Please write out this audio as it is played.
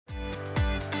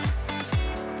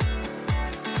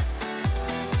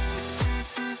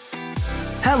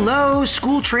Hello,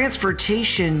 School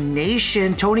Transportation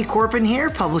Nation. Tony Corpin here,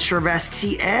 publisher of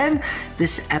STN.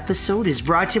 This episode is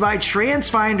brought to you by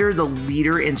TransFinder, the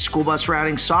leader in school bus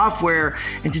routing software.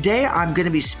 And today I'm going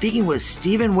to be speaking with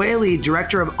Steve Whaley,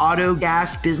 director of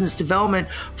Autogas Business Development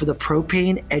for the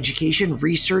Propane Education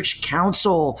Research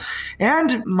Council,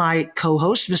 and my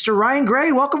co-host, Mr. Ryan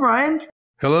Gray. Welcome, Ryan.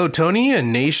 Hello, Tony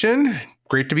and Nation.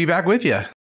 Great to be back with you.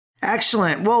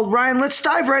 Excellent. Well, Ryan, let's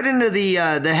dive right into the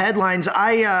headlines.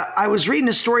 I was reading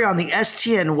a story on the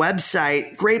STN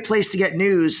website, great place to get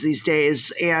news these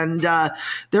days, and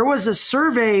there was a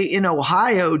survey in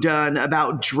Ohio done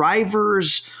about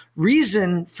drivers'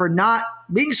 reason for not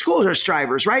being school bus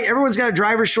drivers, right? Everyone's got a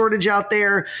driver shortage out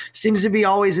there, seems to be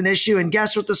always an issue, and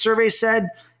guess what the survey said?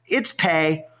 It's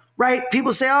pay. Right?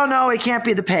 People say, oh, no, it can't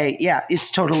be the pay. Yeah, it's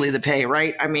totally the pay,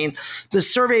 right? I mean, the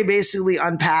survey basically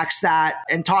unpacks that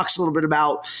and talks a little bit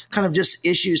about kind of just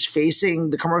issues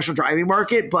facing the commercial driving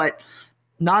market, but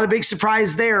not a big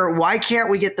surprise there. Why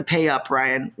can't we get the pay up,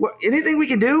 Ryan? Anything we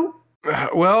can do?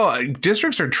 Well,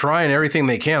 districts are trying everything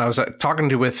they can. I was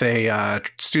talking with a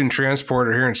student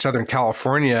transporter here in Southern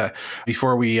California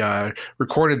before we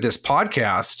recorded this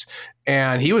podcast.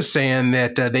 And he was saying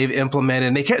that they've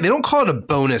implemented, they don't call it a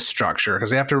bonus structure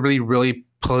because they have to really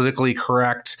politically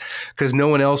correct because no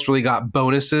one else really got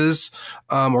bonuses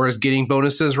or is getting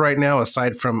bonuses right now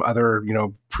aside from other,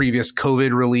 previous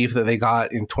COVID relief that they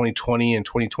got in 2020 and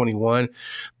 2021.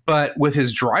 But with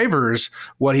his drivers,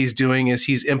 what he's doing is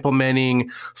he's implementing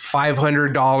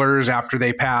 $500 after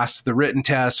they pass the written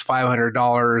test,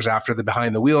 $500 after the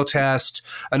behind the wheel test,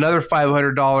 another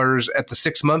 $500 at the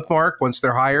 6-month mark once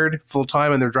they're hired full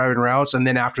time and they're driving routes, and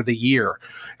then after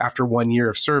 1 year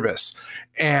of service.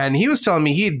 And he was telling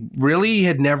me he really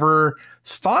had never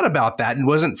thought about that and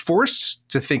wasn't forced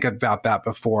to think about that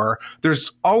before.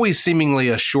 There's always seemingly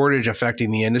a shortage affecting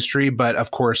the industry, but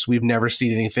of course, we've never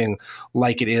seen anything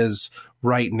like it is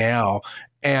right now.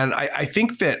 And I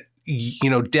think that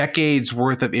decades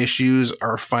worth of issues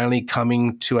are finally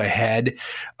coming to a head.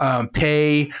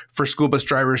 Pay for school bus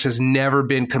drivers has never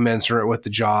been commensurate with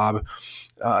the job.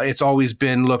 It's always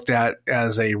been looked at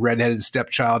as a redheaded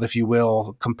stepchild, if you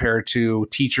will, compared to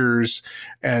teachers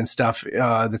and stuff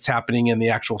that's happening in the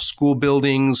actual school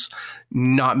buildings,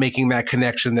 not making that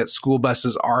connection that school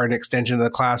buses are an extension of the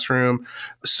classroom.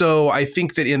 So I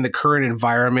think that in the current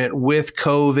environment with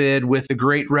COVID, with the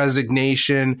Great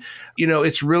Resignation,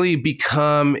 it's really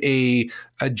become a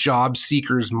job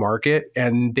seekers market,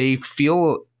 and they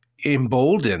feel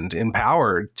emboldened,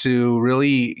 empowered to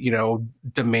really,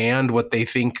 demand what they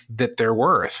think that they're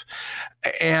worth.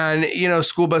 And,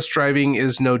 school bus driving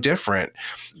is no different.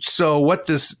 So what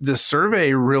this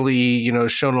survey really,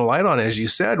 shone a light on, as you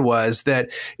said, was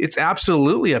that it's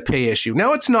absolutely a pay issue.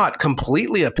 Now, it's not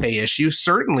completely a pay issue.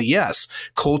 Certainly, yes,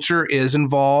 culture is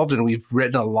involved, and we've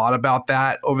written a lot about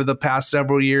that over the past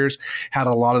several years, had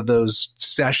a lot of those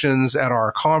sessions at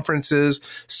our conferences.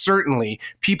 Certainly,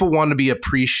 people want to be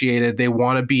appreciated. They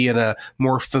want to be in a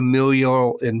more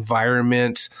familial environment.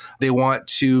 They want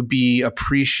to be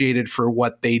appreciated for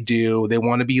what they do. They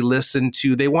want to be listened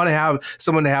to. They want to have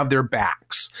someone to have their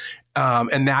backs.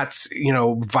 And that's,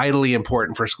 vitally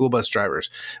important for school bus drivers.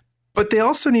 But they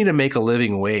also need to make a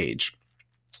living wage.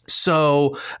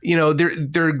 So,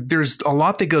 there's a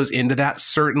lot that goes into that.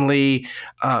 Certainly,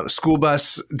 school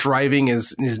bus driving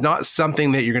is not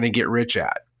something that you're going to get rich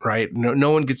at, right?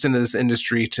 No one gets into this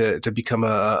industry to become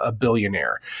a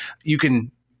billionaire. You can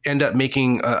end up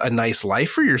making a nice life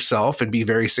for yourself and be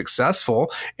very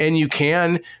successful, and you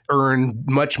can earn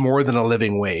much more than a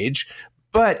living wage,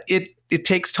 but it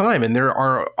takes time. And there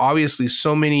are obviously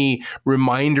so many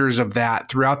reminders of that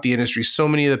throughout the industry. So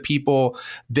many of the people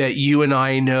that you and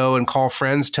I know and call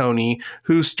friends, Tony,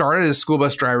 who started as school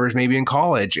bus drivers, maybe in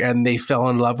college, and they fell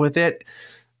in love with it.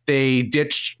 They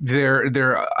ditched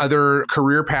their other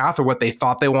career path or what they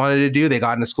thought they wanted to do. They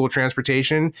got into school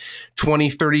transportation.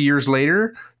 20, 30 years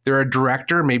later, they're a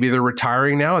director. Maybe they're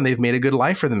retiring now and they've made a good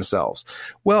life for themselves.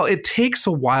 Well, it takes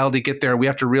a while to get there. We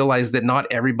have to realize that not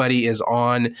everybody is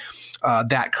on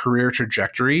that career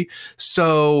trajectory.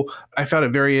 So I found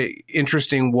it very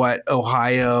interesting what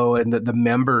Ohio and the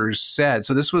members said.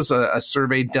 So this was a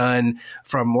survey done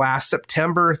from last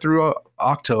September through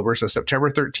October. So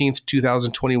September 13th,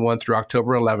 2021 through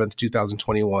October 11th,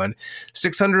 2021,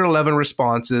 611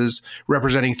 responses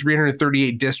representing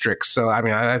 338 districts. So,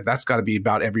 that's got to be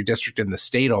about every district in the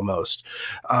state almost,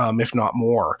 if not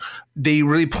more. They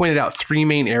really pointed out three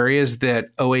main areas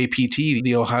that OAPT,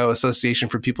 the Ohio Association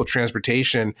for People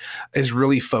Transportation, is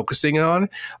really focusing on.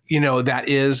 That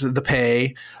is the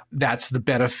pay, that's the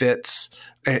benefits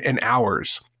and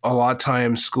hours. a lot of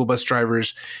times school bus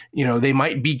drivers, they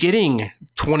might be getting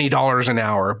 $20 an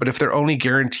hour, but if they're only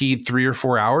guaranteed 3 or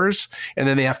 4 hours, and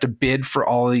then they have to bid for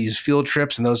all of these field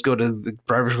trips, and those go to the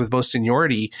drivers with most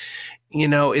seniority,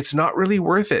 it's not really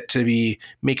worth it to be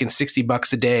making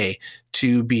 $60 a day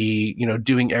to be,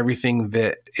 doing everything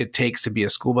that it takes to be a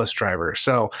school bus driver.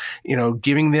 So,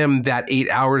 giving them that 8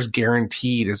 hours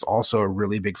guaranteed is also a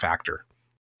really big factor.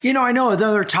 I know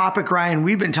another topic, Ryan,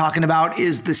 we've been talking about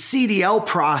is the CDL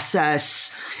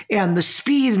process and the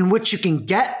speed in which you can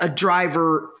get a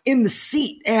driver in the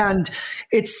seat. And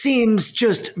it seems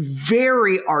just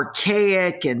very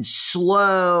archaic and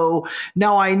slow.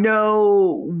 Now, I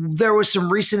know there was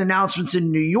some recent announcements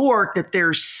in New York that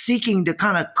they're seeking to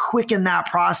kind of quicken that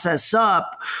process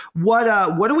up. What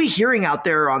are we hearing out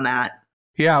there on that?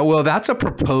 Yeah, well, that's a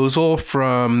proposal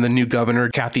from the new governor,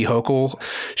 Kathy Hochul.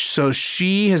 So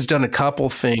she has done a couple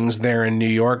things there in New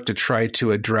York to try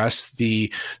to address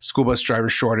the school bus driver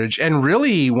shortage. And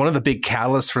really, one of the big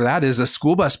catalysts for that is a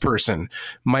school bus person,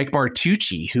 Mike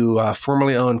Martucci, who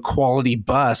formerly owned Quality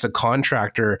Bus, a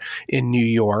contractor in New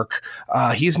York.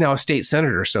 He's now a state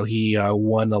senator, so he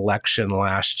won election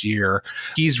last year.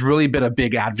 He's really been a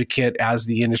big advocate, as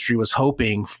the industry was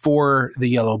hoping, for the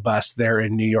yellow bus there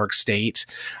in New York State.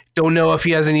 Don't know if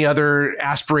he has any other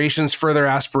further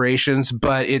aspirations,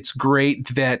 but it's great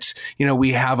that,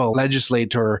 we have a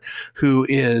legislator who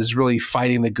is really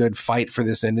fighting the good fight for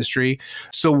this industry.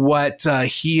 So what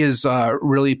he is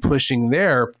really pushing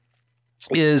there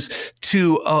is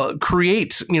to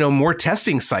create, more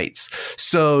testing sites.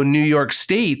 So New York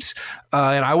State,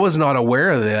 and I was not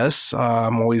aware of this.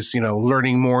 I'm always,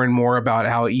 learning more and more about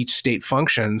how each state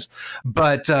functions.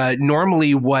 But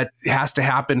normally what has to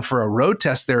happen for a road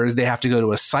test there is they have to go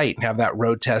to a site and have that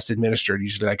road test administered,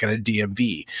 usually like at a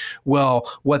DMV.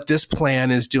 Well, what this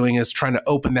plan is doing is trying to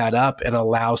open that up and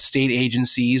allow state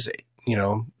agencies,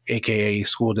 AKA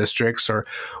school districts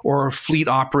or fleet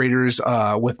operators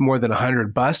with more than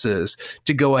 100 buses,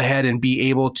 to go ahead and be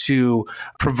able to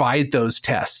provide those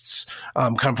tests,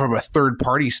 come from a third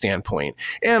party standpoint.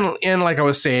 And like I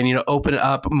was saying, open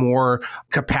up more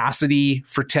capacity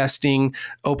for testing,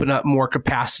 open up more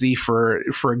capacity for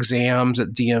exams at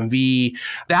DMV.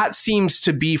 That seems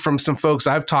to be, from some folks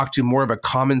I've talked to, more of a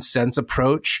common sense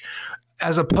approach,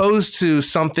 as opposed to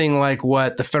something like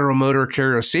what the Federal Motor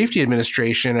Carrier Safety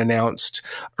Administration announced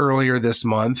earlier this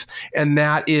month. And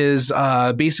that is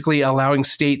basically allowing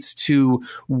states to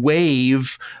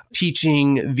waive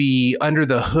teaching the under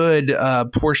the hood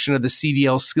portion of the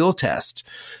CDL skill test.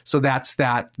 So that's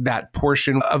that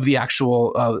portion of the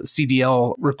actual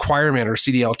CDL requirement or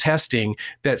CDL testing,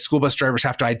 that school bus drivers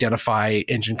have to identify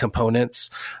engine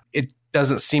components. It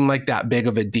doesn't seem like that big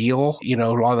of a deal. A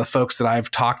lot of the folks that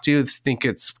I've talked to think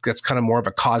that's kind of more of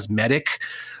a cosmetic,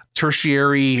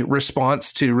 tertiary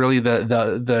response to really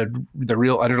the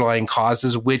real underlying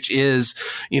causes, which is,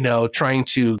 trying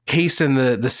to hasten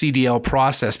the CDL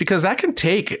process, because that can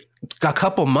take a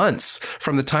couple months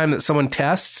from the time that someone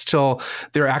tests till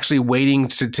they're actually waiting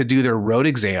to do their road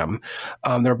exam.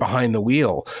 They're behind the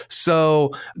wheel.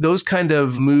 So those kind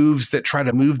of moves that try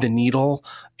to move the needle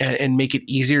and make it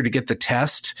easier to get the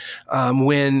test,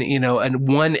 when, and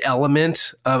one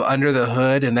element of under the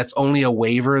hood, and that's only a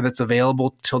waiver that's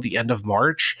available till the end of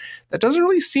March, that doesn't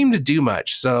really seem to do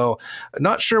much. So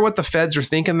not sure what the feds are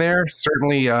thinking there.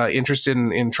 Certainly interested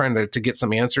in trying to get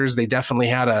some answers. They definitely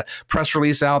had a press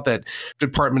release out that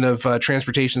Department of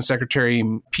Transportation Secretary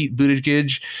Pete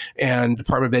Buttigieg and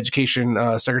Department of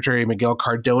Education Secretary Miguel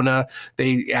Cardona,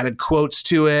 they added quotes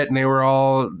to it, and they were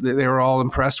all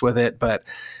impressed with it. But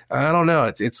I don't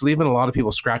know. It's leaving a lot of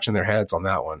people scratching their heads on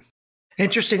that one.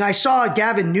 Interesting. I saw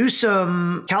Gavin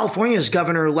Newsom, California's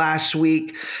governor, last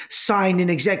week signed an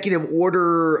executive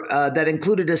order that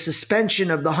included a suspension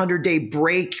of the 100-day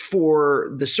break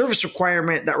for the service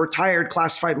requirement that retired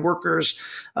classified workers,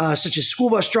 such as school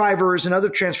bus drivers and other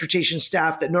transportation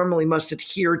staff that normally must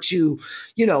adhere to,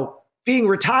 being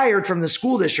retired from the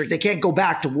school district. They can't go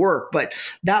back to work, but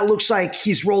that looks like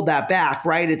he's rolled that back,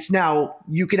 right? It's now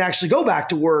you can actually go back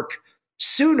to work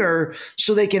sooner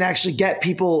so they can actually get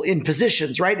people in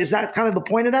positions, right? Is that kind of the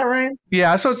point of that, Ryan?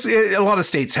 Yeah. So a lot of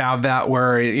states have that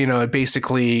where, it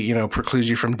basically, precludes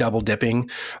you from double dipping,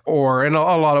 and a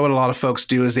lot of folks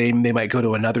do is they might go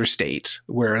to another state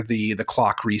where the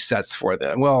clock resets for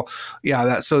them. Well, yeah,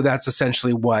 that's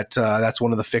essentially what, that's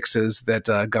one of the fixes that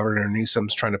Governor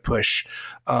Newsom's trying to push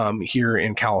here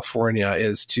in California,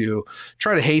 is to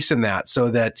try to hasten that so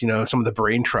that, some of the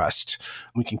brain trust,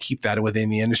 we can keep that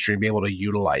within the industry and be able to to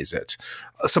utilize it.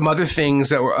 Some other things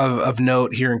that were of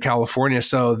note here in California.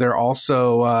 So they're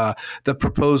also the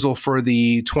proposal for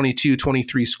the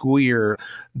 22-23 school year,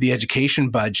 the education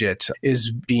budget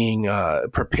is being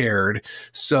prepared.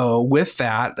 So with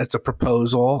that, that's a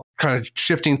proposal kind of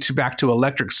shifting back to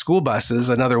electric school buses,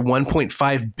 another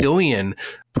 $1.5 billion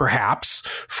perhaps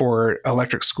for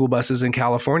electric school buses in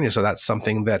California. So that's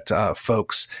something that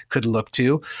folks could look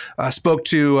to. Spoke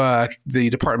to the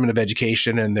Department of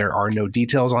Education, and there are no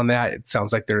details on that. It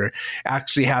sounds like there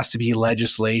actually has to be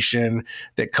legislation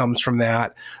that comes from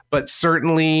that. But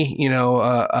certainly,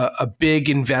 a big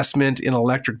investment in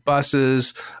electric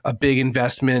buses, a big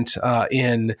investment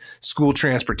in school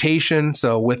transportation.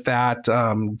 So with that,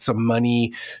 some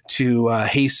money to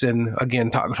hasten,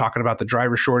 again, talking about the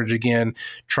driver shortage again,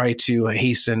 try to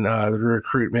hasten the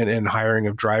recruitment and hiring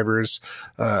of drivers,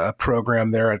 a program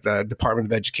there at the Department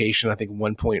of Education, I think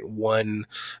 $1.1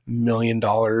 million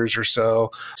or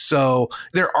so. So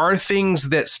there are things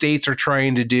that states are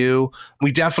trying to do.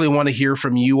 We definitely want to hear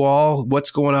from you all.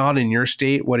 What's going on in your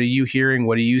state? What are you hearing?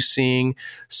 What are you seeing?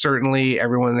 Certainly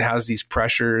everyone has these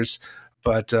pressures,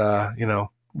 but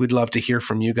we'd love to hear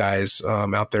from you guys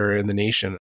out there in the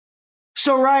nation.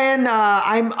 So Ryan,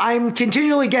 I'm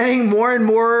continually getting more and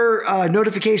more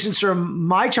notifications from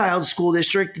my child's school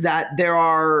district that there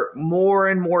are more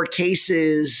and more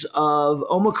cases of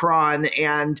Omicron,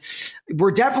 and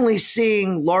we're definitely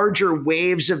seeing larger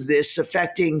waves of this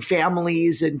affecting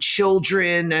families and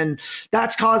children, and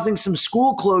that's causing some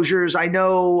school closures. I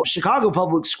know Chicago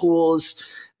Public Schools,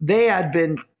 they had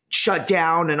been shut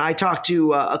down. And I talked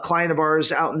to a client of ours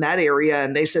out in that area,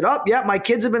 and they said, oh, yeah, my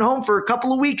kids have been home for a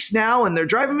couple of weeks now and they're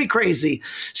driving me crazy.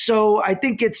 So I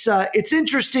think it's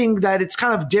interesting that it's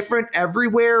kind of different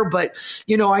everywhere. But,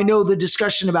 I know the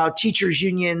discussion about teachers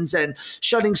unions and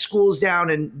shutting schools down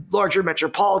in larger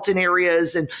metropolitan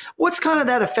areas, and what's kind of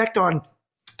that effect on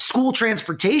school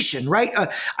transportation, right?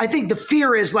 I think the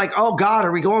fear is like, oh God,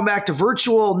 are we going back to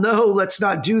virtual? No, let's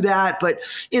not do that. But,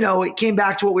 it came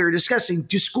back to what we were discussing.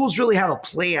 Do schools really have a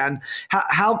plan?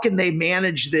 How can they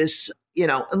manage this?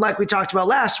 And like we talked about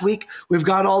last week, we've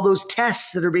got all those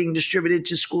tests that are being distributed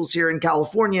to schools here in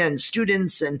California and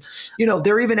students. And,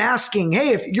 they're even asking,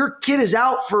 hey, if your kid is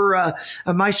out for,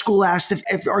 my school asked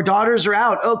if our daughters are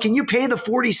out, oh, can you pay the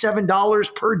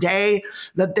 $47 per day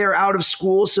that they're out of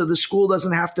school so the school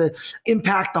doesn't have to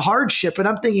impact the hardship? And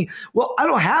I'm thinking, well, I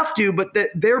don't have to, but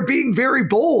they're being very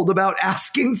bold about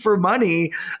asking for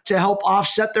money to help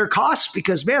offset their costs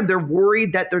because, man, they're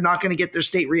worried that they're not going to get their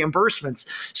state reimbursements.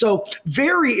 So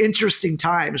very interesting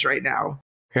times right now.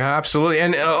 Yeah, absolutely.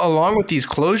 And along with these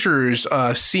closures,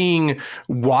 seeing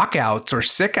walkouts or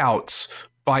sick outs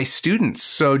by students.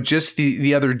 So just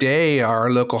the other day, our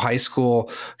local high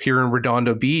school here in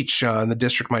Redondo Beach, in the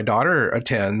district my daughter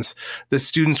attends, the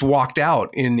students walked out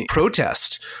in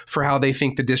protest for how they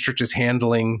think the district is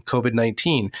handling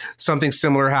COVID-19. Something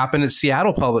similar happened at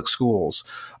Seattle Public Schools.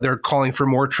 They're calling for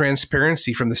more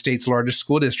transparency from the state's largest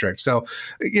school district. So,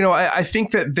 I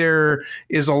think that there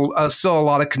is still a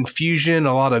lot of confusion,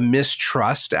 a lot of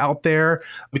mistrust out there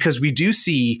because we do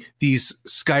see these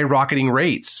skyrocketing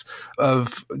rates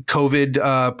of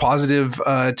COVID positive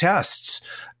tests.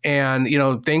 And,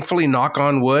 thankfully, knock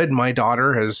on wood, my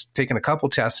daughter has taken a couple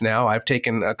tests now. I've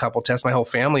taken a couple tests. My whole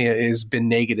family has been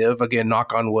negative. Again,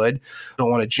 knock on wood.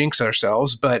 Don't want to jinx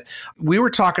ourselves. But we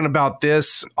were talking about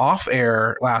this off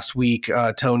air last week,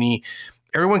 Tony.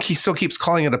 Everyone still keeps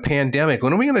calling it a pandemic.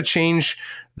 When are we going to change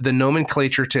the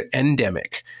nomenclature to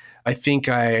endemic? I think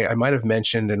I might have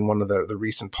mentioned in one of the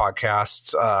recent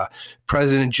podcasts,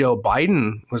 President Joe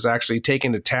Biden was actually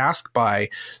taken to task by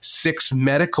 6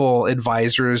 medical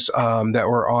advisors that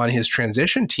were on his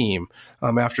transition team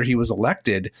after he was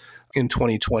elected in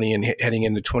 2020 and heading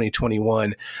into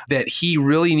 2021, that he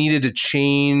really needed to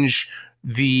change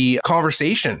the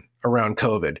conversation around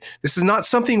COVID. This is not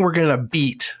something we're going to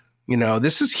beat.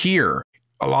 This is here.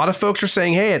 A lot of folks are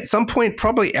saying, hey, at some point,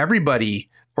 probably everybody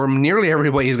or nearly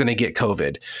everybody is going to get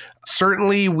COVID.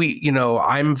 Certainly,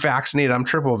 I'm vaccinated. I'm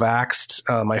triple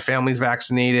vaxxed. My family's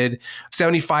vaccinated.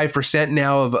 75%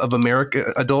 now of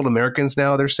adult Americans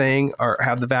now, they're saying,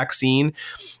 have the vaccine.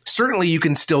 Certainly, you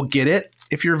can still get it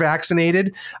if you're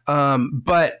vaccinated.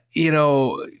 But,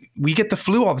 we get the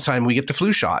flu all the time. We get the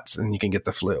flu shots and you can get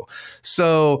the flu.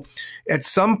 So at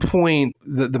some point,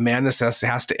 the madness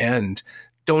has to end.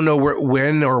 Don't know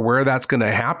when or where that's going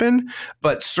to happen.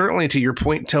 But certainly to your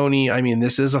point, Tony, I mean,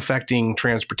 this is affecting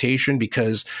transportation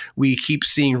because we keep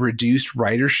seeing reduced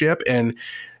ridership and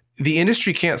the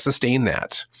industry can't sustain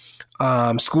that.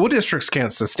 School districts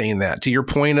can't sustain that. To your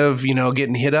point of,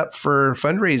 getting hit up for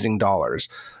fundraising dollars.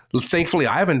 Thankfully,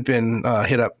 I haven't been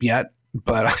hit up yet,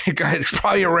 but it's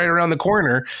probably right around the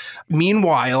corner.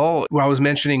 Meanwhile, I was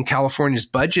mentioning California's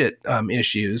budget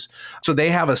issues. So they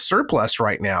have a surplus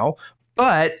right now,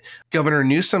 but Governor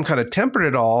Newsom kind of tempered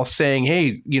it all, saying,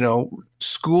 hey,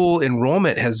 school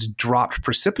enrollment has dropped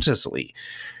precipitously.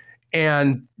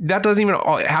 And that doesn't even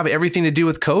have everything to do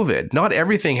with COVID. Not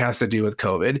everything has to do with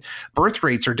COVID. Birth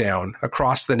rates are down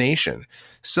across the nation.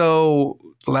 So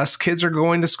less kids are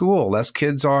going to school. Less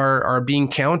kids are being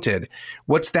counted.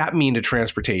 What's that mean to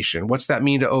transportation? What's that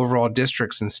mean to overall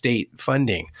districts and state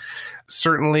funding?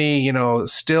 Certainly,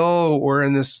 still we're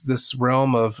in this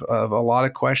realm of a lot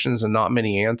of questions and not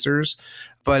many answers.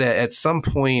 But at some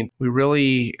point, we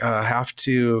really have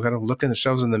to kind of look at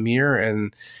ourselves in the mirror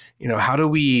and, how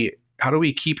do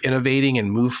we keep innovating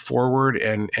and move forward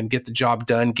and get the job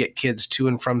done, get kids to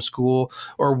and from school,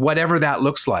 or whatever that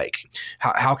looks like?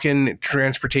 How can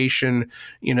transportation,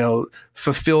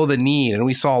 fulfill the need? And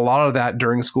we saw a lot of that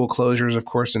during school closures, of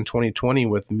course, in 2020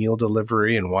 with meal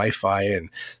delivery and Wi-Fi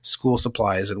and school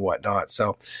supplies and whatnot.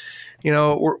 So,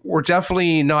 we're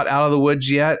definitely not out of the woods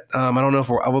yet. I don't know if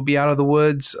we'll be out of the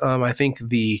woods. I think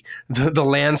the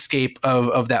landscape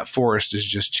of that forest is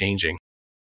just changing.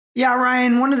 Yeah,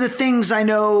 Ryan, one of the things I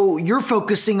know you're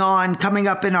focusing on coming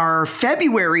up in our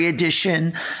February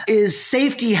edition is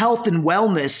safety, health, and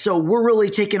wellness. So we're really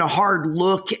taking a hard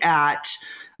look at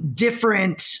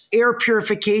different air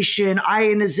purification,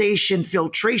 ionization,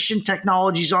 filtration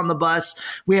technologies on the bus.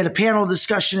 We had a panel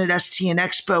discussion at STN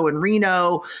Expo in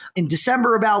Reno in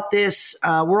December about this.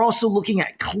 We're also looking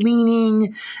at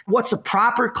cleaning. What's the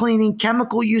proper cleaning,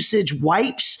 chemical usage,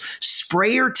 wipes,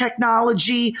 sprayer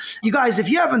technology. You guys, if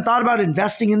you haven't thought about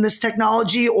investing in this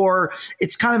technology or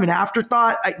it's kind of an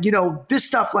afterthought, this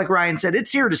stuff, like Ryan said,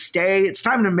 it's here to stay. It's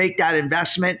time to make that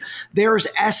investment. There's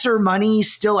ESSER money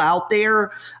still out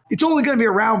there. It's only going to be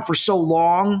around for so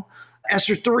long.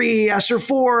 ESSER 3, ESSER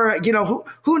 4,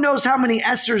 who knows how many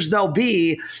ESSERs there'll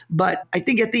be. But I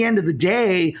think at the end of the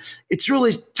day, it's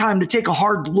really time to take a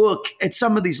hard look at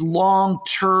some of these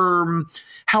long-term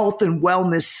health and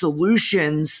wellness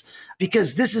solutions,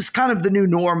 because this is kind of the new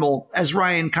normal, as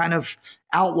Ryan kind of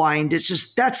outlined. It's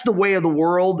just, that's the way of the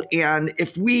world. And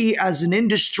if we as an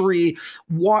industry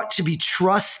want to be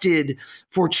trusted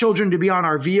for children to be on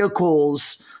our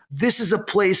vehicles, this is a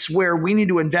place where we need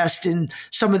to invest in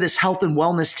some of this health and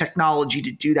wellness technology to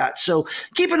do that. So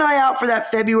keep an eye out for that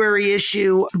February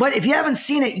issue. But if you haven't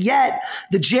seen it yet,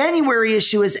 the January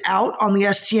issue is out on the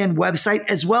STN website,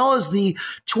 as well as the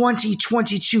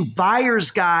 2022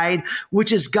 Buyer's Guide,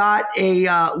 which has got a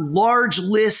large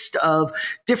list of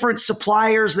different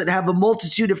suppliers that have a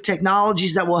multitude of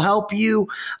technologies that will help you.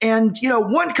 And,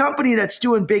 one company that's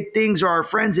doing big things are our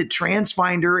friends at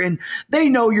TransFinder, and they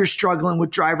know you're struggling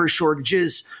with driver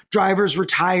shortages, drivers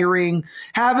retiring,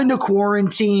 having to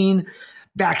quarantine,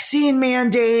 vaccine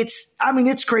mandates. I mean,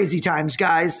 it's crazy times,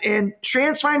 guys. And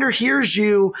TransFinder hears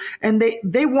you, and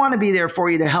they want to be there for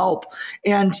you to help.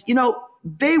 And,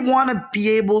 they want to be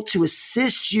able to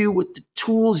assist you with the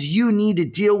tools you need to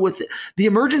deal with the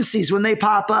emergencies when they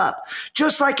pop up.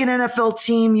 Just like an NFL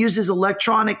team uses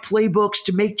electronic playbooks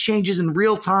to make changes in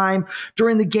real time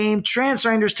during the game,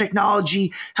 TransFinder's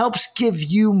technology helps give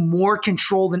you more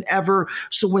control than ever.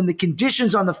 So when the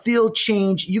conditions on the field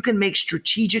change, you can make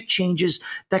strategic changes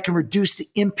that can reduce the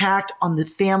impact on the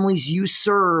families you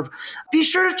serve. Be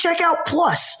sure to check out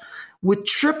Plus with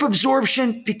trip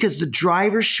absorption, because the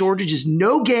driver shortage is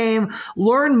no game.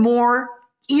 Learn more.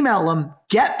 Email them,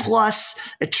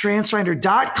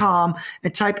 getplus@transfinder.com,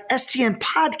 and type STN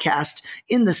podcast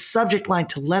in the subject line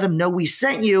to let them know we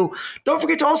sent you. Don't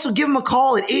forget to also give them a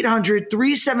call at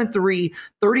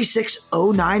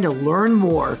 800-373-3609 to learn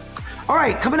more. All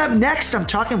right, coming up next, I'm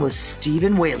talking with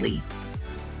Steve Whaley.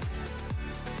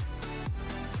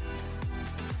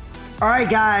 All right,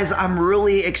 guys, I'm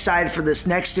really excited for this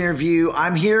next interview.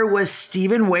 I'm here with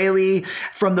Steve Whaley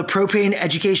from the Propane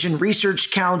Education Research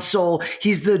Council.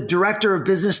 He's the Director of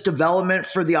Business Development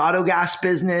for the Autogas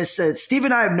business. Steve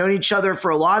and I have known each other for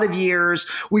a lot of years.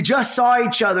 We just saw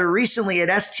each other recently at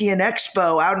STN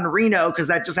Expo out in Reno, because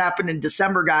that just happened in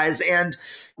December, guys. And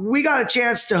we got a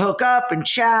chance to hook up and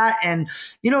chat. And,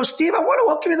 Steve, I want to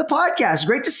welcome you to the podcast.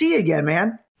 Great to see you again,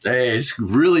 man. Hey, it's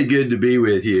really good to be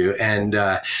with you. And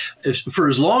for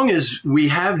as long as we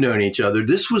have known each other,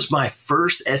 this was my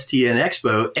first STN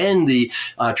Expo and the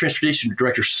Transportation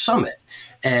Director Summit.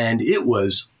 And it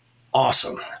was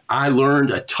awesome. I learned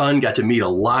a ton, got to meet a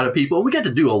lot of people. We got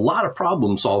to do a lot of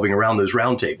problem solving around those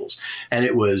roundtables. And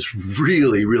it was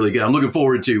really, really good. I'm looking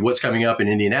forward to what's coming up in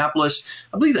Indianapolis.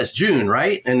 I believe that's June,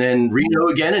 right? And then Reno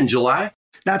again in July.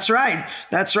 That's right.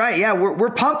 That's right. Yeah,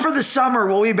 we're pumped for the summer.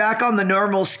 We'll be back on the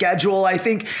normal schedule. I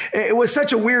think it was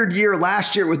such a weird year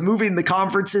last year with moving the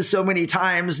conferences so many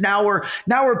times. Now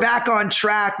we're back on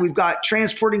track. We've got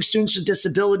Transporting Students with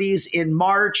Disabilities in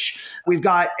March. We've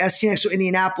got STNXO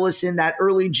Indianapolis in that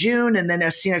early June, and then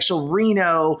STNXO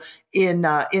Reno in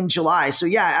July. So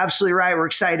yeah, absolutely right. We're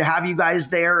excited to have you guys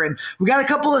there. And we got a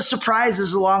couple of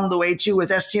surprises along the way too with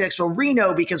STNXO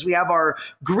Reno, because we have our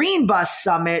Green Bus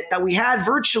Summit that we had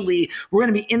virtually. We're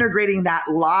going to be integrating that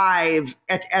live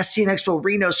at STNXO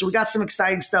Reno. So we got some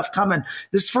exciting stuff coming.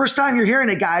 This is the first time you're hearing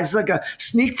it, guys. It's like a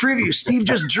sneak preview. Steve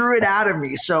just drew it out of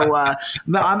me. So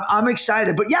I'm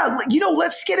excited. But yeah,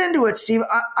 let's get into it, Steve.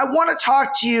 I want to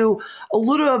talk to you a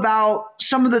little about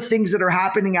some of the things that are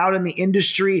happening out in the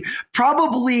industry.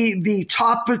 Probably the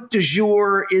topic du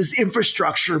jour is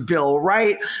infrastructure bill,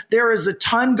 right? There is a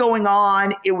ton going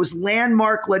on. It was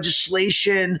landmark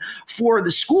legislation for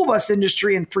the school bus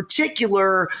industry in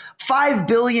particular. $5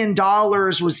 billion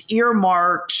was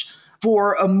earmarked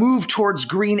for a move towards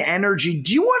green energy.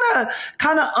 Do you want to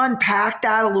kind of unpack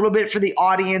that a little bit for the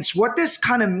audience? What this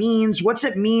kind of means? What's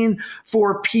it mean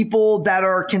for people that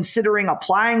are considering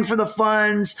applying for the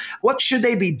funds? What should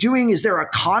they be doing? Is there a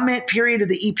comment period of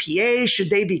the EPA? Should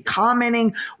they be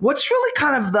commenting? What's really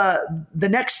kind of the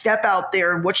next step out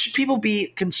there, and what should people be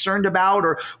concerned about,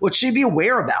 or what should they be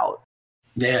aware about?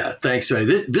 Yeah, thanks, Tony.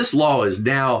 This law is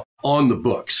now on the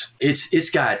books.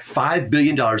 It's got $5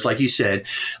 billion, like you said.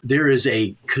 There is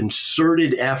a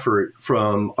concerted effort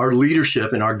from our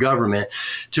leadership and our government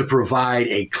to provide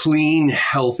a clean,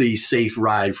 healthy, safe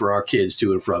ride for our kids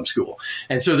to and from school.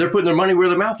 And so they're putting their money where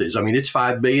their mouth is. I mean, it's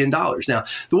 $5 billion. Now,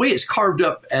 the way it's carved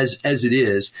up as it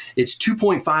is, it's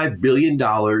 $2.5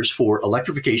 billion for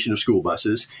electrification of school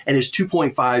buses, and it's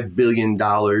 $2.5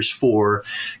 billion for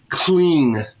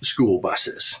clean school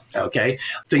buses. Okay.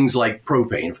 Things like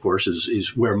propane, of course,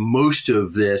 is where most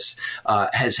of this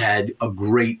has had a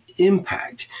great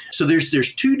impact. So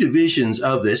there's two divisions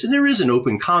of this, and there is an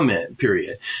open comment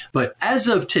period. But as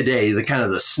of today,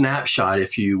 the snapshot,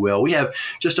 if you will, we have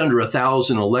just under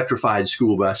 1,000 electrified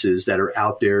school buses that are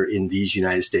out there in these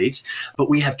United States, but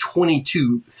we have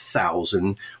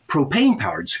 22,000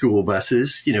 propane-powered school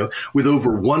buses, with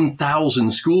over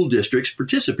 1,000 school districts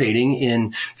participating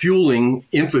in fueling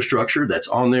infrastructure that's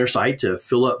on their site to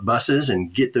fill up buses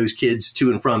and get those kids to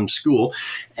and from school.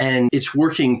 And it's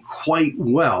working quite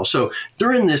well. So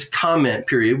during this comment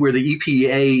period where the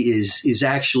EPA is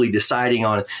actually deciding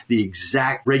on the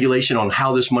exact regulation on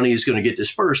how this money is going to get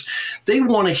dispersed, they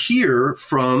want to hear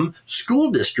from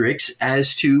school districts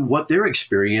as to what their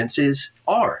experiences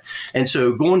are. And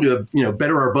so going to,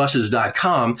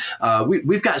 betterourbuses.com,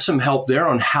 we've got some help there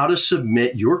on how to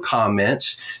submit your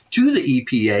comments to the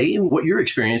EPA and what your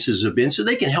experiences have been so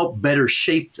they can help better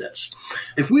shape this.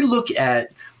 If we look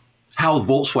at how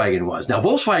Volkswagen was. Now,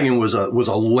 Volkswagen was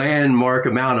a landmark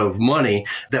amount of money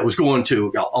that was going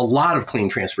to a lot of clean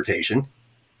transportation.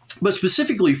 But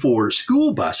specifically for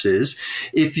school buses,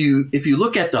 if you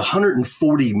look at the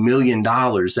 $140 million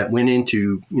that went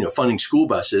into funding school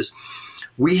buses,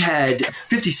 we had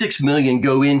 $56 million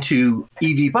go into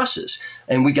EV buses,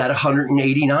 and we got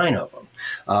 189 of them.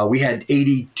 We had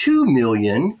 $82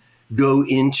 million go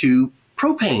into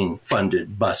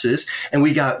propane-funded buses, and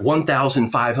we got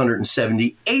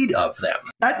 1,578 of them.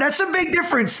 That's a big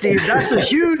difference, Steve. That's a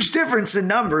huge difference in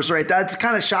numbers, right? That's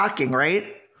kind of shocking, right?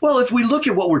 Well, if we look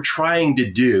at what we're trying to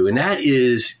do, and that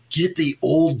is get the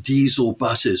old diesel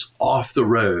buses off the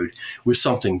road with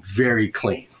something very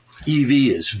clean. EV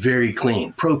is very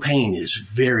clean. Propane is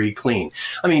very clean.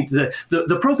 I mean, the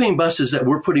propane buses that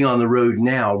we're putting on the road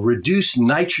now reduce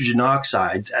nitrogen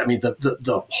oxides. I mean,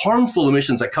 the harmful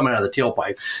emissions that come out of the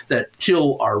tailpipe that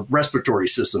kill our respiratory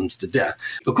systems to death.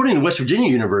 According to West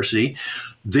Virginia University,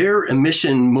 their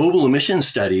mobile emission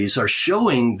studies are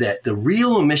showing that the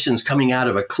real emissions coming out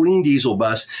of a clean diesel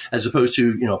bus as opposed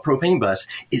to, a propane bus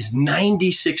is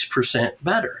 96%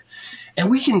 better.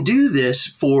 And we can do this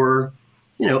for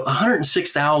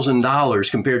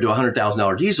 $106,000 compared to a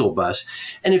 $100,000 diesel bus.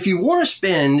 And if you want to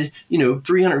spend,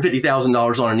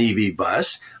 $350,000 on an EV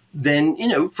bus, then,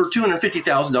 for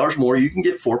 $250,000 more, you can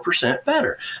get 4%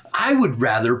 better. I would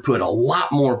rather put a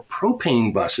lot more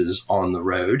propane buses on the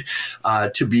road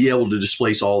to be able to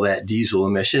displace all that diesel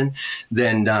emission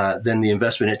than the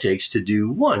investment it takes to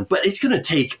do one. But it's going to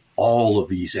take all of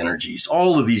these energies,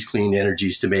 all of these clean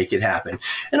energies to make it happen.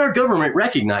 And our government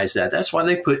recognized that. That's why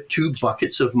they put 2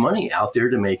 buckets of money out there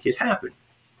to make it happen.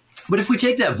 But if we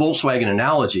take that Volkswagen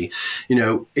analogy,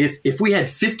 if we had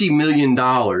 $50 million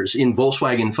in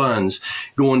Volkswagen funds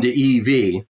going to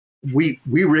EV, we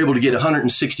were able to get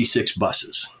 166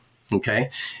 buses.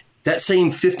 Okay. That same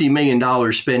 $50 million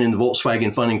spent in the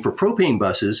Volkswagen funding for propane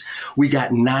buses, we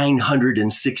got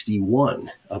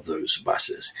 961 of those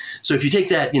buses. So if you take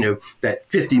that,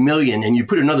 that 50 million and you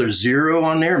put another zero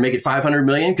on there and make it 500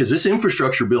 million, because this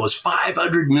infrastructure bill is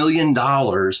 $500 million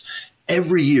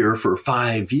every year for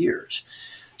 5 years.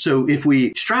 So if we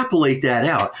extrapolate that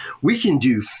out, we can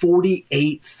do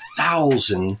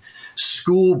 48,000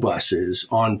 school buses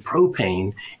on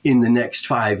propane in the next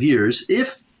 5 years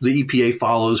if the EPA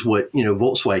follows what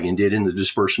Volkswagen did in the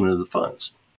disbursement of the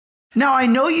funds. Now, I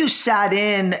know you sat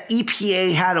in,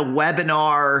 EPA had a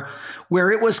webinar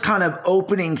where it was kind of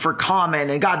opening for comment.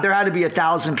 And God, there had to be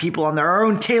 1,000 people on there. Our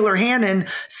own Taylor Hannon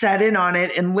sat in on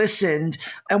it and listened.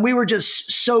 And we were just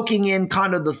soaking in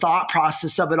kind of the thought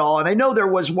process of it all. And I know there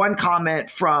was one comment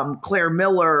from Claire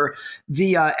Miller,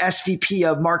 the SVP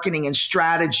of Marketing and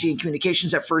Strategy and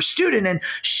Communications at First Student. And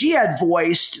she had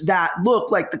voiced that, look,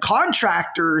 like the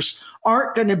contractors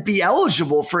aren't going to be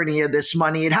eligible for any of this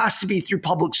money. It has to be through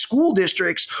public school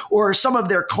districts, or some of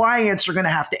their clients are going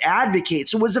to have to advocate.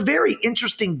 So it was a very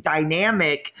interesting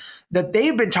dynamic that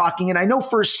they've been talking. And I know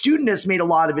First Student has made a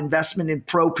lot of investment in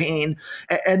propane,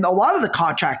 and a lot of the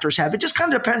contractors have. It just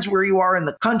kind of depends where you are in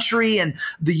the country and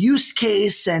the use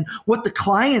case and what the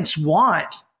clients want.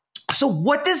 So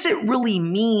what does it really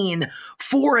mean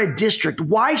for a district?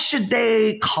 Why should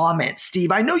they comment,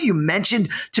 Steve? I know you mentioned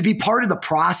to be part of the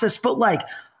process, but like,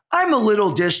 I'm a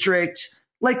little district.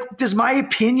 Like, does my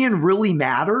opinion really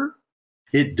matter?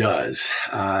 It does.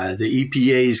 The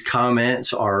EPA's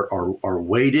comments are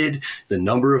weighted. The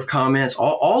number of comments,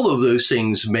 all of those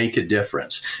things make a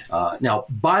difference. Now,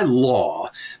 by law,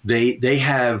 they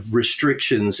have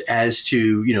restrictions as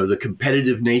to the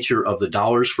competitive nature of the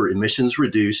dollars for emissions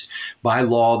reduced. By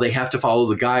law, they have to follow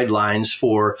the guidelines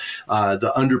for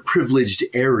the underprivileged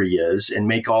areas and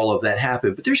make all of that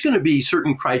happen. But there's going to be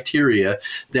certain criteria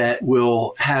that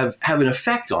will have an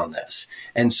effect on this.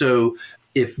 And so,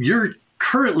 if you're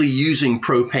currently using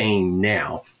propane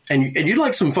now, and you'd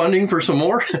like some funding for some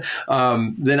more,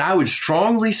 then I would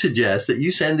strongly suggest that you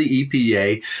send the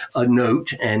EPA a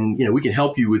note, and we can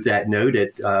help you with that note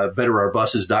at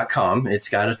betterourbuses.com. It's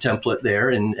got a template there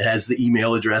and it has the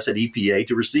email address at EPA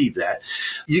to receive that.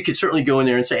 You could certainly go in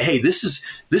there and say, hey, this is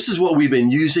what we've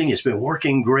been using. It's been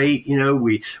working great.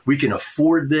 We can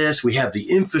afford this. We have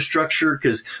the infrastructure,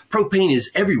 because propane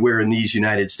is everywhere in these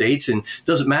United States, and it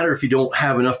doesn't matter if you don't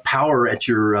have enough power at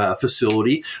your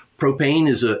facility. Propane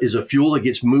is a fuel that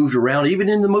gets moved around even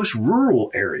in the most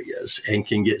rural areas and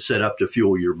can get set up to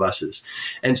fuel your buses.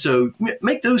 And so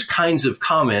make those kinds of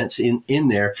comments in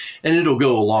there, and it'll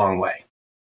go a long way.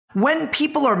 When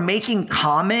people are making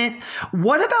comment,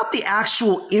 what about the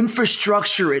actual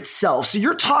infrastructure itself? So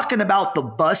you're talking about the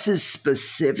buses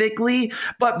specifically,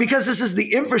 but because this is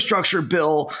the infrastructure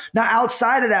bill, now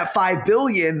outside of that $5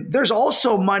 billion, there's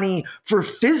also money for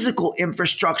physical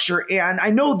infrastructure. And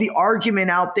I know the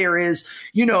argument out there is,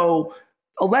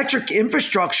 electric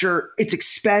infrastructure, it's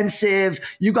expensive.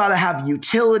 You got to have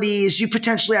utilities. You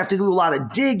potentially have to do a lot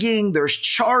of digging. There's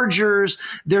chargers.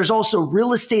 There's also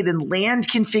real estate and land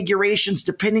configurations,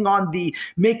 depending on the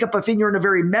makeup. If you're in a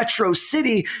very metro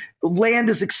city, land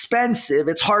is expensive.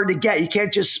 It's hard to get. You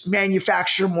can't just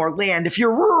manufacture more land. If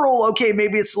you're rural, okay,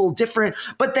 maybe it's a little different,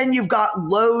 but then you've got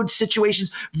load situations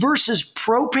versus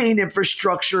propane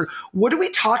infrastructure. What are we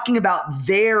talking about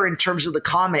there in terms of the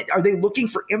comment? Are they looking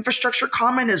for infrastructure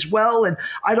comment as well? And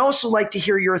I'd also like to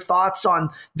hear your thoughts on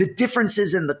the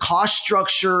differences in the cost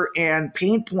structure and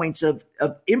pain points of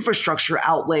infrastructure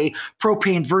outlay,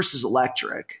 propane versus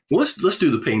electric. Well, let's do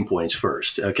the pain points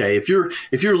first. Okay, if you're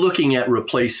looking at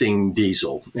replacing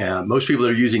diesel, most people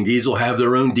that are using diesel have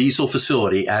their own diesel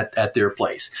facility at their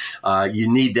place.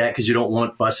 You need that because you don't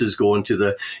want buses going to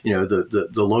the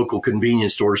local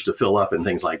convenience stores to fill up and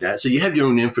things like that. So you have your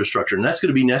own infrastructure, and that's going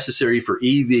to be necessary for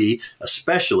EV,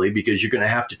 especially because you're going to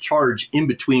have to charge in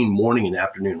between morning and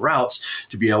afternoon routes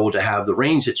to be able to have the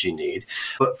range that you need.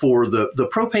 But for the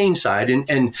propane side,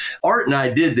 and Art and I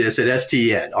did this at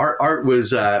STN. Art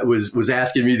was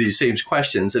asking me these same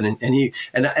questions, and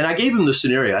I gave him the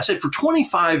scenario. I said, for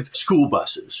 25 school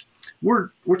buses,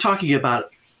 we're talking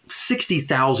about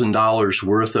 $60,000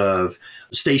 worth of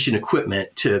station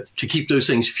equipment to keep those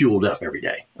things fueled up every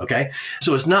day. Okay.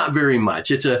 So it's not very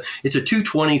much. It's a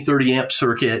 220, 30 amp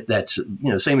circuit. That's,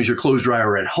 same as your clothes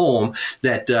dryer at home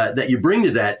that you bring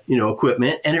to that,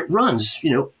 equipment, and it runs,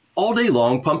 all day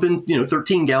long, pumping,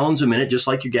 13 gallons a minute, just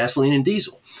like your gasoline and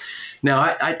diesel.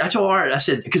 Now, I told Art, I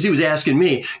said, because he was asking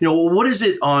me, well, what is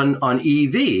it on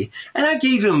EV? And I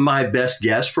gave him my best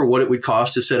guess for what it would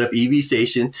cost to set up EV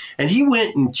station. And he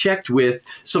went and checked with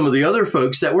some of the other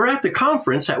folks that were at the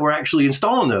conference that were actually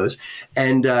installing those.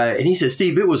 And he said,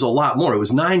 Steve, it was a lot more. It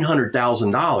was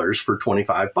 $900,000 for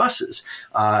 25 buses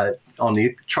on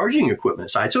the charging equipment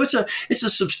side. So it's a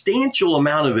substantial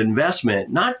amount of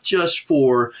investment, not just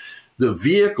for the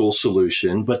vehicle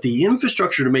solution, but the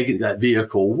infrastructure to make that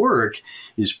vehicle work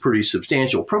is pretty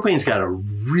substantial. Propane's got a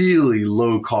really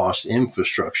low cost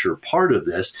infrastructure part of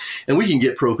this, and we can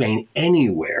get propane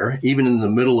anywhere, even in the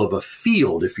middle of a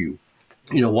field if you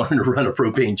wanted to run a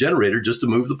propane generator just to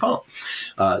move the pump.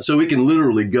 So we can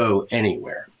literally go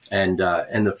anywhere. And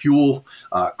the fuel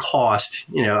cost,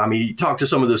 you talk to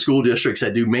some of the school districts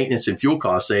that do maintenance and fuel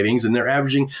cost savings, and they're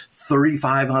averaging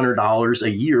 $3,500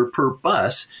 a year per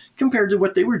bus compared to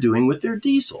what they were doing with their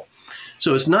diesel.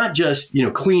 So it's not just,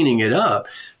 cleaning it up,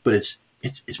 but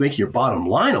it's making your bottom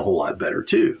line a whole lot better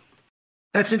too.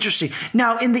 That's interesting.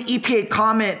 Now, in the EPA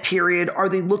comment period, are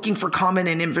they looking for comment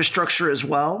in infrastructure as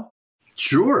well?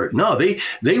 Sure. No, they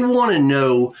want to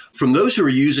know from those who are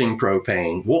using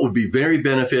propane, what would be very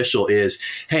beneficial is,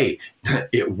 hey,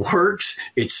 it works.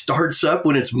 It starts up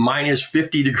when it's minus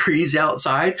 50 degrees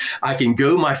outside. I can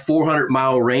go my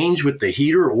 400-mile range with the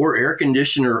heater or air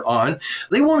conditioner on.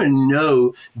 They want to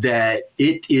know that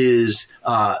it is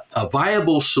a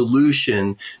viable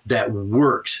solution that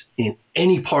works in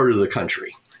any part of the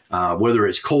country. Whether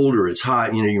it's cold or it's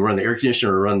hot, you run the air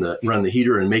conditioner or run the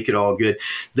heater and make it all good.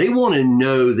 They want to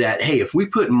know that, hey, if we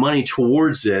put money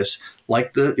towards this,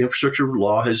 like the infrastructure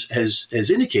law has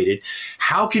indicated,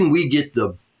 how can we get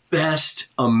the best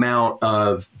amount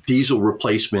of diesel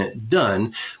replacement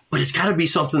done? But it's got to be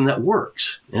something that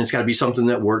works. And it's got to be something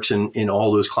that works in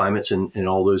all those climates and in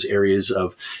all those areas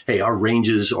of, hey, our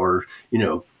ranges are,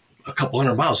 a couple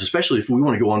hundred miles, especially if we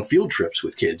want to go on field trips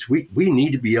with kids. We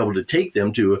need to be able to take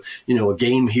them to a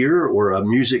game here or a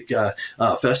music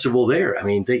festival there. I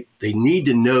mean, they need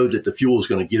to know that the fuel is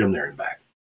going to get them there and back.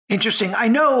 Interesting. I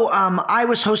know I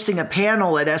was hosting a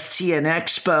panel at STN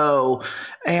Expo,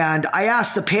 and I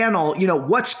asked the panel,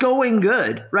 what's going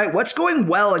good, right? What's going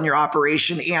well in your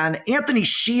operation? And Anthony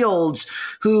Shields,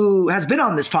 who has been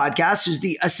on this podcast, who's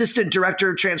the Assistant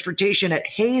Director of Transportation at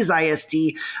Hayes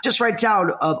ISD, just right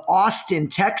down of Austin,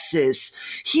 Texas,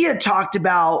 he had talked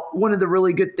about one of the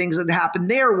really good things that happened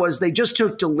there was they just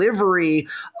took delivery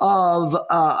of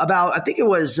about, I think it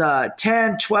was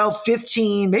 10, 12,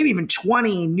 15, maybe even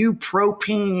 20 new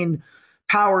propane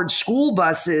powered school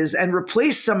buses and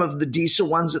replaced some of the diesel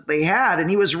ones that they had. And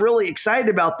he was really excited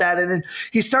about that. And then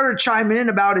he started chiming in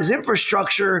about his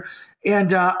infrastructure.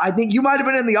 And I think you might have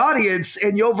been in the audience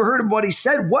and you overheard him what he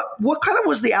said. What kind of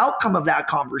was the outcome of that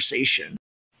conversation?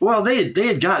 Well, they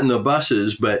had gotten the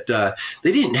buses, but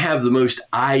they didn't have the most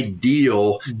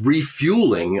ideal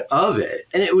refueling of it.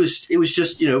 And it was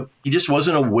just, he just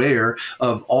wasn't aware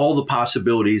of all the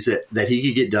possibilities that he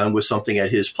could get done with something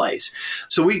at his place.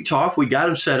 So we talked, we got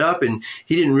him set up, and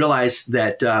he didn't realize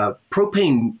that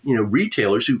propane,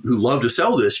 retailers who love to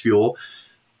sell this fuel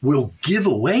will give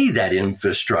away that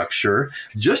infrastructure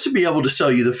just to be able to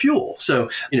sell you the fuel. So,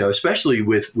 especially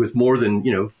with more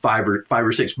than, 5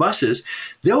 or 6 buses,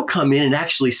 they'll come in and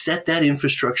actually set that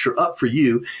infrastructure up for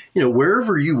you,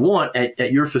 wherever you want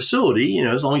at your facility,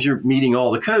 as long as you're meeting all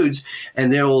the codes,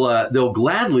 and they'll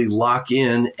gladly lock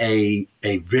in a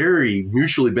very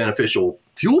mutually beneficial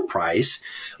fuel price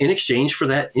in exchange for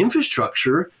that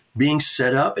infrastructure being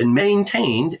set up and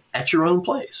maintained at your own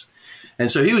place. And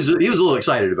so he was a little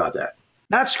excited about that.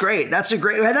 That's great. That's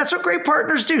what great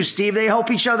partners do, Steve. They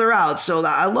help each other out. So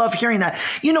I love hearing that.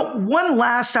 One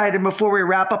last item before we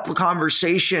wrap up the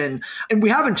conversation, and we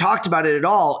haven't talked about it at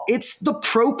all. It's the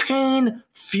propane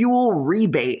fuel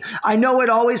rebate. I know it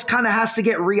always kind of has to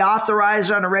get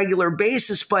reauthorized on a regular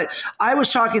basis, but I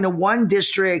was talking to one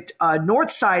district,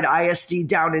 Northside ISD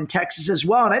down in Texas as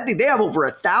well, and I think they have over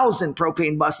 1,000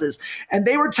 propane buses, and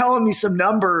they were telling me some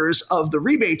numbers of the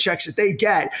rebate checks that they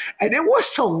get, and it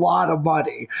was a lot of money.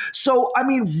 So,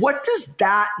 what does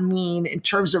that mean in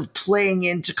terms of playing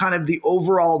into kind of the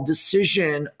overall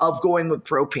decision of going with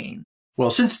propane? Well,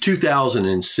 since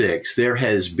 2006, there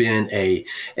has been a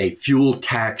fuel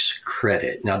tax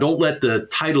credit. Now, don't let the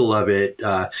title of it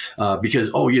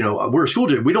because, we're a school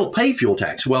district, we don't pay fuel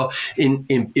tax. Well, in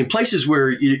places where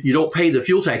you don't pay the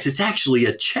fuel tax, it's actually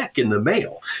a check in the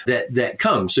mail that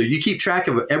comes. So you keep track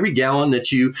of every gallon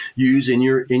that you use in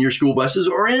your school buses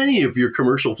or in any of your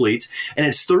commercial fleets, and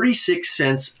it's 36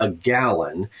 cents a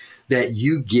gallon that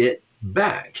you get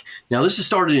back. Now, this has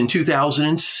started in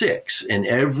 2006, and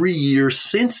every year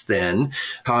since then,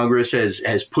 Congress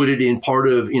has put it in part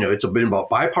of, it's been about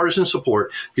bipartisan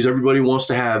support because everybody wants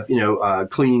to have,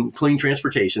 clean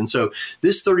transportation. So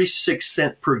this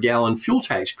 36-cent per gallon fuel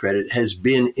tax credit has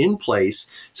been in place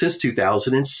since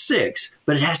 2006,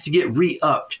 but it has to get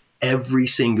re-upped every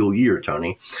single year,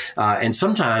 Tony. And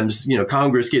sometimes,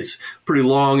 Congress gets pretty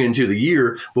long into the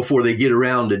year before they get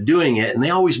around to doing it, and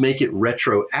they always make it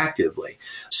retroactively.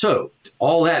 So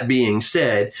all that being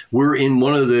said, we're in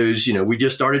one of those, we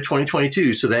just started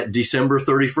 2022, so that December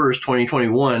 31st,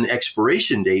 2021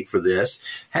 expiration date for this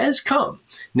has come.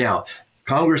 Now,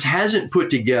 Congress hasn't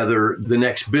put together the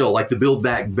next bill, like the Build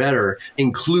Back Better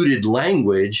included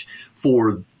language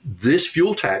for this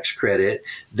fuel tax credit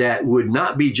that would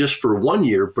not be just for 1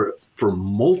 year, but for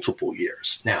multiple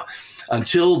years. Now,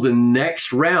 until the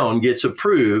next round gets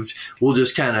approved, we'll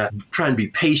just kind of try and be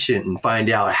patient and find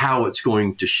out how it's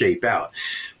going to shape out.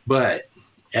 But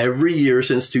every year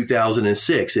since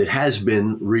 2006, it has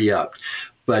been re-upped.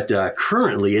 But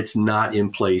currently, it's not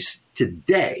in place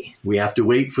today. We have to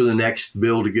wait for the next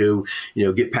bill to go,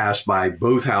 get passed by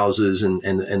both houses and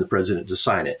the president to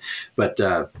sign it. But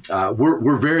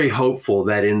we're very hopeful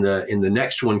that in the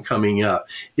next one coming up,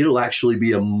 it'll actually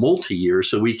be a multi-year,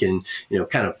 so we can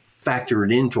kind of factor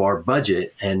it into our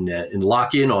budget and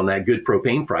lock in on that good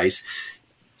propane price,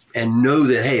 and know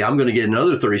that, hey, I'm going to get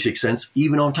another 36 cents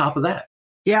even on top of that.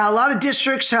 Yeah, a lot of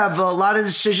districts have a lot of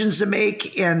decisions to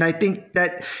make. And I think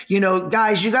that,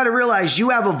 guys, you got to realize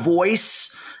you have a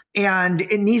voice and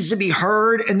it needs to be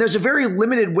heard. And there's a very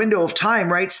limited window of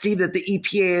time, right, Steve, that the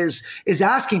EPA is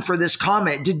asking for this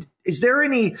comment. Is there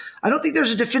any, I don't think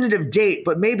there's a definitive date,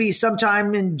 but maybe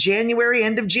sometime in January,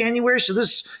 end of January. So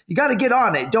you got to get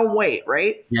on it. Don't wait,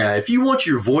 right? Yeah. If you want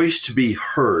your voice to be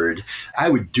heard, I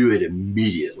would do it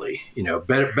immediately.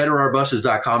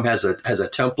 BetterOurBuses.com has a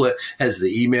template, has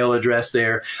the email address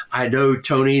there. I know,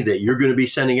 Tony, that you're going to be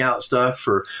sending out stuff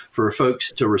for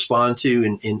folks to respond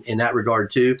to in that regard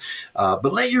too.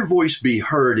 But let your voice be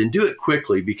heard and do it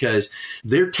quickly, because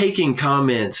they're taking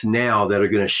comments now that are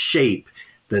going to shape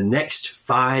the next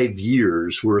 5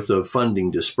 years worth of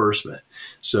funding disbursement.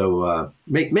 So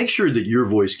make sure that your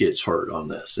voice gets heard on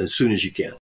this as soon as you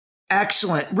can.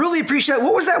 Excellent. Really appreciate it.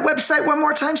 What was that website one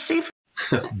more time, Steve?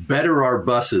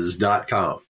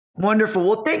 BetterOurBuses.com. Wonderful.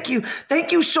 Well, thank you.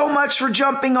 Thank you so much for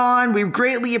jumping on. We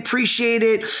greatly appreciate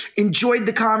it. Enjoyed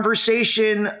the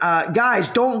conversation. Guys,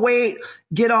 don't wait.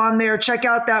 Get on there. Check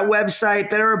out that website,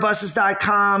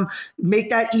 betterourbuses.com. Make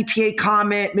that EPA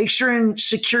comment. Make sure and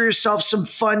secure yourself some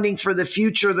funding for the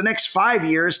future, the next 5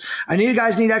 years. I know you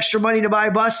guys need extra money to buy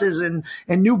buses and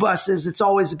new buses. It's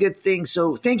always a good thing.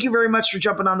 So thank you very much for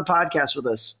jumping on the podcast with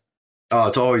us. Oh,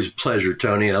 it's always a pleasure,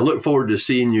 Tony. And I look forward to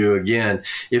seeing you again.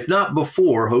 If not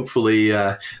before, hopefully,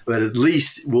 but at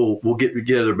least we'll get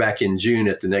together back in June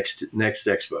at the next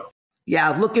expo.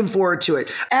 Yeah, looking forward to it.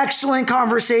 Excellent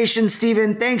conversation,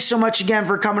 Stephen. Thanks so much again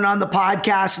for coming on the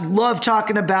podcast. Love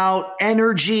talking about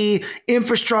energy,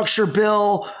 infrastructure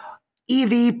bill,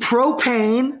 EV,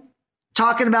 propane,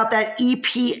 talking about that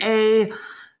EPA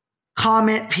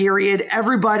comment period.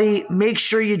 Everybody, make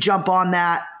sure you jump on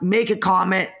that, make a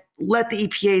comment. Let the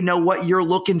EPA know what you're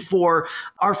looking for.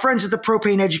 Our friends at the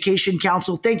Propane Education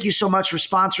Council, thank you so much for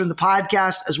sponsoring the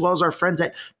podcast, as well as our friends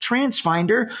at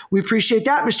TransFinder. We appreciate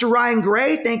that. Mr. Ryan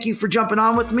Gray, thank you for jumping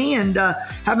on with me and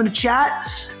having a chat.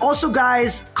 Also,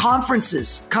 guys,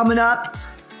 conferences coming up.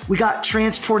 We got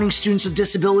Transporting Students with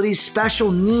Disabilities,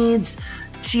 Special Needs,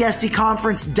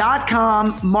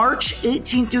 tsdconference.com, March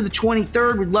 18th through the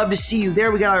 23rd. We'd love to see you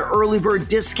there. We got our early bird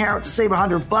discount to save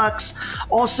 $100.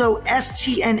 Also,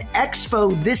 STN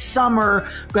Expo this summer.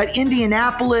 We've got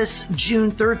Indianapolis,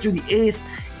 June 3rd through the 8th,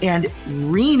 and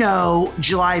Reno,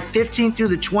 July 15th through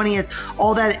the 20th.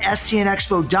 All that at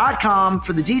stnexpo.com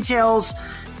for the details.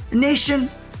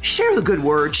 Nation, share the good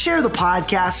word, share the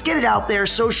podcast, get it out there,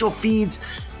 social feeds,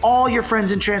 all your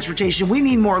friends in transportation. We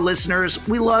need more listeners.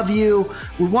 We love you.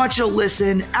 We want you to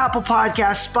listen. Apple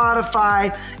Podcasts,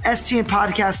 Spotify,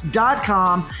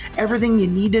 stnpodcast.com. Everything you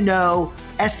need to know.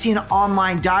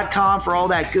 stnonline.com for all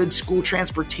that good school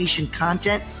transportation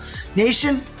content.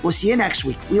 Nation, we'll see you next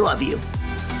week. We love you.